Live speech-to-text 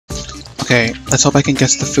Okay, let's hope I can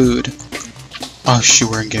guess the food. Oh shoot,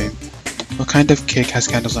 we're in game. What kind of cake has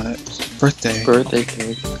candles on it? Birthday. Birthday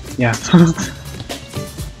cake. Yeah.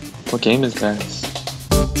 What game is this?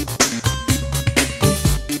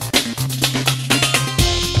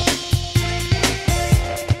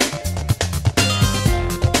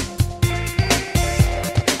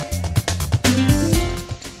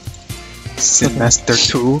 Semester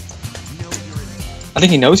 2? I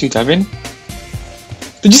think he knows you, Devin.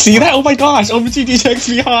 Did you see that? Oh my gosh! Over to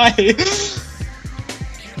DJXP High!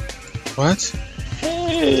 What?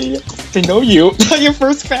 Hey! They know you! Your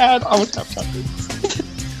first fan! Oh, stop.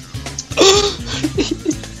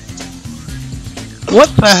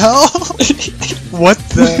 What the hell? What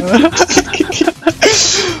the?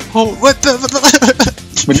 Oh, what the?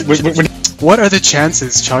 What are the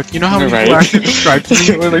chances, Chuck? You know how many people actually subscribe to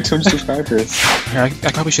me? We're like 200 subscribers. Here,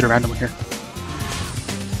 I probably should have random here.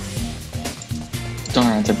 Don't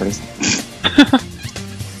answer first.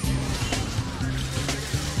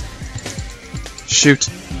 Shoot.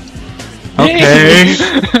 Okay.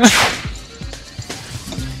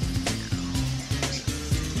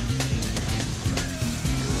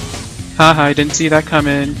 Haha, I didn't see that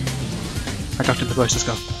coming. I talked in the bush, let's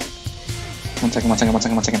go. One second.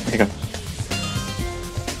 Okay, go.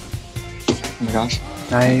 Oh my gosh.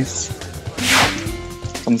 Nice.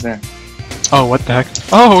 Someone's there. Oh, what the heck?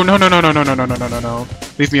 Oh, no.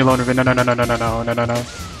 Leave me alone, Riven. No.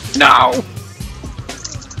 No!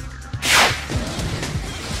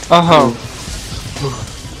 Oh.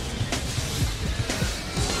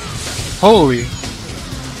 Holy.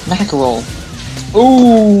 Mackerel.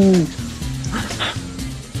 Ooh!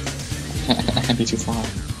 I can't be too far.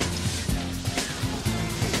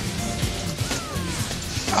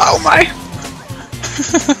 Oh my!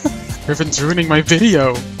 Riven's ruining my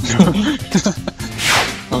video!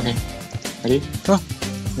 Okay. Ready? Huh?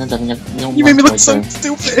 You made me look so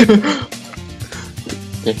stupid!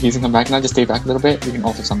 Okay, he's gonna come back now, just stay back a little bit, we can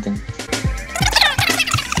alter something.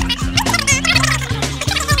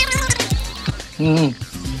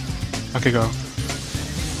 Okay, go.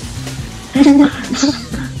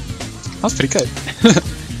 That was pretty good.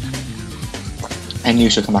 I knew you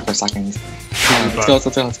should come back for a second. Let's go.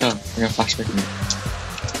 We're gonna flash back me.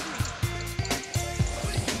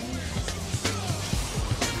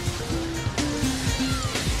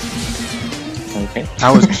 Okay.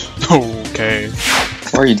 That was okay.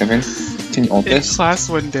 Where are you, Devin? Can you ult In this? class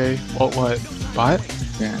one day. What? Bot?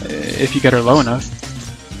 Yeah. If you get her low enough,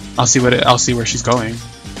 I'll see where she's going.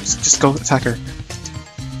 Just go attack her.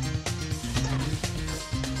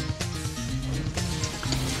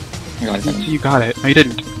 You got it, Devin. You got it. No, you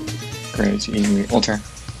didn't. Great, easy. Ult her.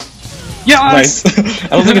 Yes! Nice! I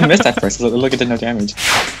don't think I missed that first. Look at the no damage.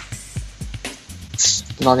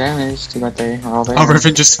 No damage, too bad they are all there. Oh,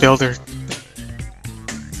 Riven just failed her.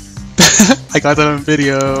 I got that on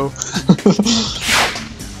video.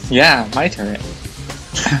 Yeah, my turret.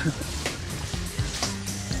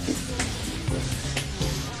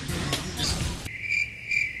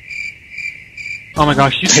 Oh my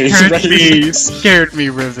gosh, you scared me,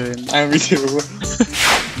 Riven. Me too.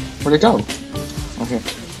 Where'd it go? Okay.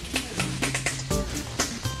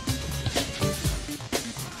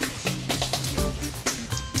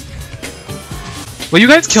 Will you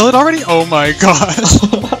guys kill it already? Oh my god.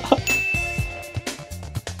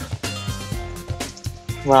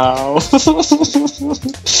 Wow.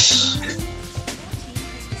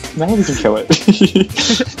 Now we can kill it.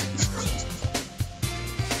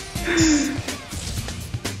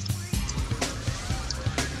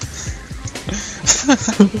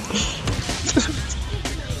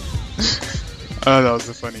 Oh, that was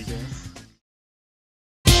a funny game.